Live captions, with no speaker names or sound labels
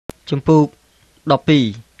Chấm puk đọc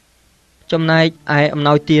bì trong này ai âm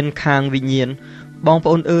nói tiền khang vị nhiên bong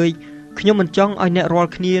bồn ơi nhưng mình chong ai nẹt rol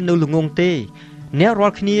khnia nô lùng ngông tê nẹt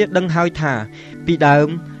rol khnia đăng hai thả bị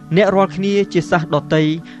đàm nẹt rol khnia chia sẻ đọt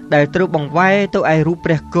tây đại từ bằng vai từ ai rúp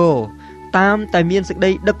bẹt cô tam tại miền sực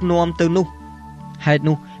đây đất nuông từ nu hai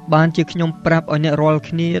nu ban chia nhom prap ai nẹt rol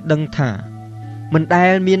khnia đăng thả mình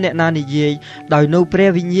đại miền nẹt na này gì đòi nô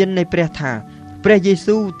pre vị nhiên này pre thả Pre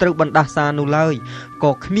Giêsu từ bần đa sa nô lời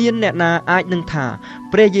có miên nẹt na ai nâng thả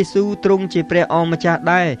Pre Giêsu trung chỉ pre om mà cha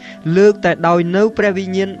đai lược tại đòi nấu pre vi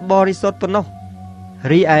nhiên borisot pano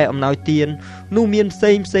ri ai ông nói tiền nu miên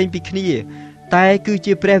xem bị khnia tai cứ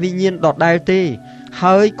chỉ pre vi nhiên đọt đai tê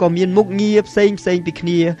hơi có miên mục nghiệp xem bị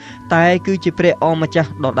khnia tai cứ chỉ pre om mà cha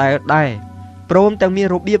đọt đai đai prom tăng miên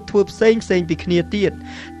rộp biếp thua xem bị khnia tiệt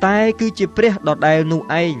tai cứ chỉ pre đọt đai nu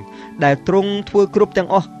anh đại trung thua groupទាំង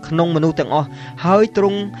អស់ក្នុងមនុស្សទាំងអស់ហើយទ្រ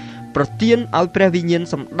ង់ប្រទានឲ្យព្រះវិញ្ញាណ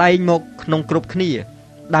សម្ដែងមកក្នុងគ្រប់គ្នា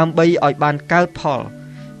ដើម្បីឲ្យបានកើតផល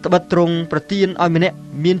ត្បិតទ្រង់ប្រទានឲ្យម្នាក់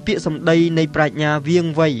មានពាក្យសម្ដីនៃប្រាជ្ញាវាង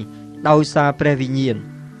វៃដោយសារព្រះវិញ្ញាណ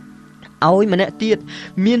ឲ្យម្នាក់ទៀត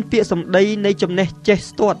មានពាក្យសម្ដីនៃចំណេះចេះ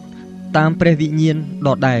ស្ទាត់តាមព្រះវិញ្ញាណដ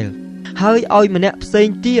ដែលហើយឲ្យម្នាក់ផ្សេង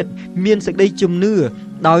ទៀតមានសេចក្តីជំនឿ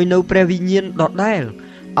ដោយនៅព្រះវិញ្ញាណដដែល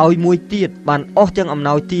ឲ្យមួយទៀតបានអស់ទាំងអំ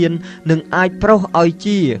ណោយទាននឹងអាចប្រោសឲ្យ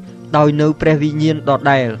ជាដោយនៅព្រះវិញ្ញាណដ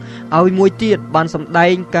ដែលឲ្យមួយទៀតបានសម្ដែ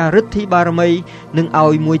ងការឫទ្ធិបារមីនឹងឲ្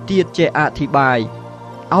យមួយទៀតចេះអធិប្បាយ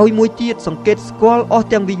ឲ្យមួយទៀតសង្កេតស្គាល់អស់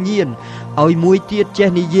ទាំងវិញ្ញាណឲ្យមួយទៀតចេះ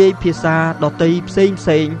និយាយភាសាដទៃផ្សេ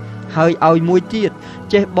ងហើយឲ្យមួយទៀត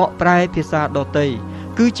ចេះបកប្រែភាសាដទៃ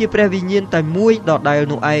គឺជាព្រះវិញ្ញាណតែមួយដដែល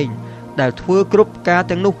នោះឯងដែលធ្វើគ្រប់ការ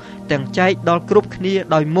ទាំងនោះទាំងចែកដល់គ្រប់គ្នា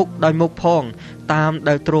ដោយមុខផងតាម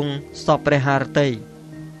ដែលទ្រង់សពព្រះハរតី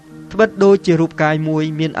ត្បិតដូចជារូបកាយមួយ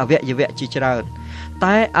មានអវយវៈជាច្រើន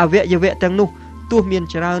តែអវយវៈទាំងនោះទោះមាន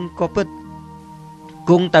ច្រើនក៏ពិត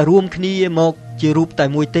គង់តែរួមគ្នាមកជារូបតែ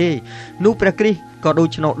មួយទេនោះព្រះគ្រីស្ទក៏ដូ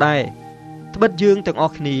ច្នោះដែរត្បិតយើងទាំងអ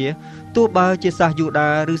ស់គ្នាទោះបើជាសាសយូដា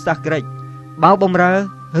ឬសាសក្រិចបើបំរើ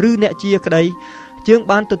ឬអ្នកជាក្តីយើង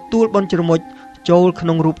បានទទួលបុណ្យជ្រមុជចូលក្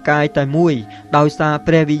នុងរូបកាយតែមួយដោយសារ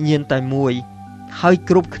ព្រះវិញ្ញាណតែមួយហើយ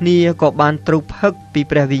គ្រប់គ្នាក៏បានត្រូវផឹកពី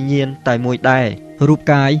ព្រះវិញ្ញាណតែមួយដែររូប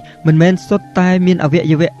កាយមិនមែនសុទ្ធតែមានអវ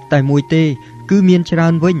យវៈតែមួយទេគឺមានច្រើ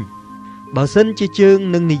នវិញបើសិនជាជើង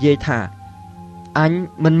នឹងនិយាយថាអញ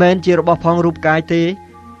មិនមែនជារបស់ផងរូបកាយទេ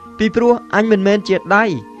ពីព្រោះអញមិនមែនជាដៃ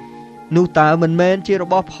នោះតើមិនមែនជារ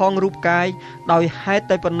បស់ផងរូបកាយដោយហេតុ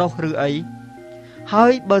តែប៉ុណ្ណោះឬអីហើ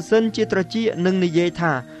យបើសិនជាត្រចៀកនឹងនិយាយ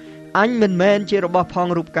ថាអញមិនមែនជារបស់ផង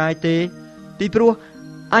រូបកាយទេពីព្រោះ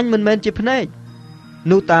អញមិនមែនជាភ្នែក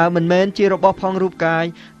នោះតើមិនមែនជារបស់ផងរូបកាយ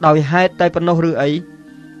ដោយហេតុតែប៉ុណ្ណោះឬអី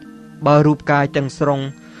បើរូបកាយទាំងស្រុង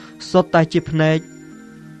សុទ្ធតែជាភ្នែក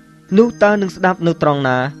នោះតើនឹងស្ដាប់នៅត្រង់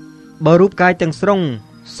ណាបើរូបកាយទាំងស្រុង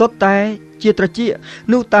សុទ្ធតែជាត្រចៀក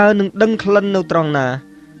នោះតើនឹងដឹងក្លិននៅត្រង់ណា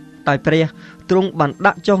តែព្រះទ្រង់បាន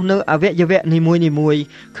ដាក់ចុះនៅអវយវៈនីមួយ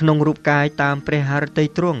ក្នុងរូបកាយតាមព្រះハរតី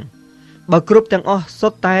ទ្រង់បើគ្រប់ទាំងអស់សុ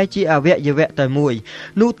ទ្ធតែជាអវយវៈតែមួយ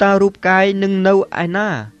នោះតើរូបកាយនឹងនៅឯណា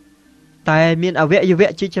តែមានអវយ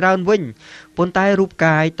វៈជាច្រើនវិញប៉ុន្តែរូប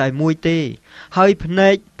កាយតែមួយទេហើយភ្នែ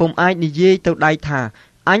កពុំអាចនិយាយទៅដៃថា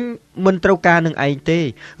អញមិនត្រូវការនឹងឯងទេ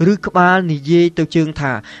ឬក្បាលនិយាយទៅជើង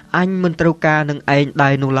ថាអញមិនត្រូវការនឹងឯងដែ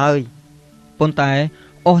រនោះឡើយប៉ុន្តែ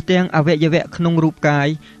អស់ទាំងអវយវៈក្នុងរូបកាយ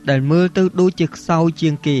ដែលមើលទៅដូចជាខ្សោយជា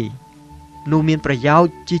ងគេនោះមានប្រយោជ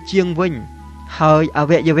ន៍ជាងវិញហើយអ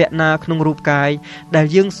វយវៈណាក្នុងរូបកាយដែល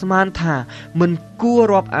យើងស្មានថាមិនគួរ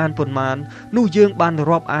រាប់អានប៉ុន្មាននោះយើងបាន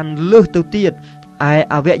រាប់អានលើសទៅទៀតឯ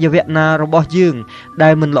អវយវៈណារបស់យើងដែ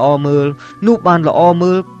លមិនល្អមើលនោះបានល្អ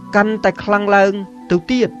មើលកាន់តែខ្លាំងឡើងទៅ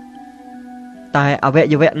ទៀតតែអវ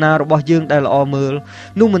យវៈណារបស់យើងដែលល្អមើល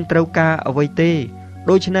នោះមិនត្រូវការអ្វីទេ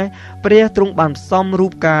ដូច្នេះព្រះទ្រង់បានផ្សំរូ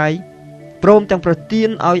បកាយព្រមទាំងប្រទាន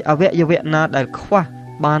ឲ្យអវយវៈណាដែលខ្វះ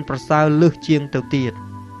បានប្រសើរលើសជាងទៅទៀត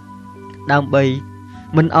ដើម្បី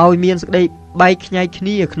មិនឲ្យមានសេចក្តីបែកខ្ញែកគ្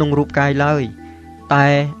នាក្នុងរូបកាយឡើយតែ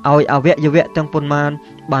ឲ្យអវយវៈទាំងប៉ុន្មាន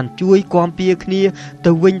បានជួយគាំពៀគ្នា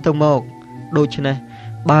ទៅវិញទៅមកដូច្នេះ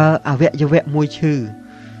បើអវយវៈមួយឈឺ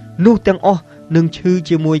នោះទាំងអស់នឹងឈឺ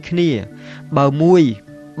ជាមួយគ្នាបើមួយ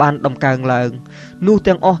បានដំកើងឡើងនោះ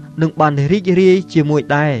ទាំងអស់នឹងបានរីករាយជាមួយ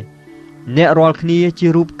ដែរអ្នករាល់គ្នាជា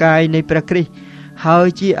រូបកាយនៃព្រះគ្រីស្ទហើយ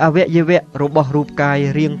ជាអវយវៈរបស់រូបកាយ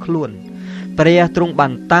រៀងខ្លួនព្រះទ្រង់បា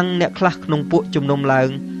នតាំងអ្នកខ្លះក្នុងពួកជំនុំឡើង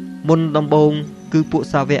មុនដំបូងគឺពួក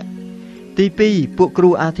សាវកទី2ពួកគ្រូ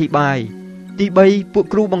អធិប្បាយទី3ពួក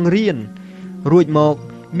គ្រូបង្រៀនរួចមក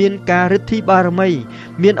មានការឫទ្ធិបារមី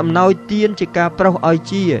មានអំណោយទានជាការប្រោសឲ្យ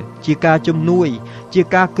ជាការជំនួយជា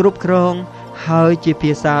ការគ្រប់គ្រងហើយជា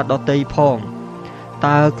ភាសាដតីផង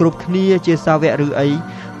តើគ្រប់គ្នាជាសាវកឬអី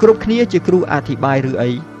គ្រប់គ្នាជាគ្រូអធិប្បាយឬអី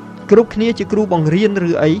គ្រប់គ្នាជាគ្រូបង្រៀន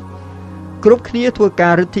ឬអីគ្រប់គ្នាធ្វើកា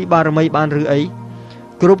រឫទ្ធិបារមីបានឬអី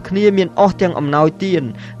គ្រប់គ្នាមានអស់ទាំងអំណោយទាន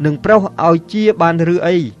និងប្រោសឲ្យជាបានឬ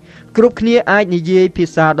អីគ្រប់គ្នាអាចនិយាយភា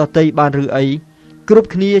សាដទៃបានឬអីគ្រប់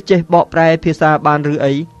គ្នាចេះបកប្រែភាសាបានឬ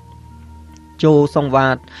អីចូលសង្វា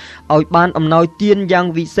តឲ្យបានអំណោយទានយ៉ាង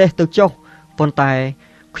វិសេសទៅចុះប៉ុន្តែ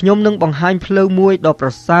ខ្ញុំនឹងបង្ហាញផ្លូវមួយដ៏ប្រ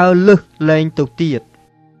សើរលើសលែងទៅទៀត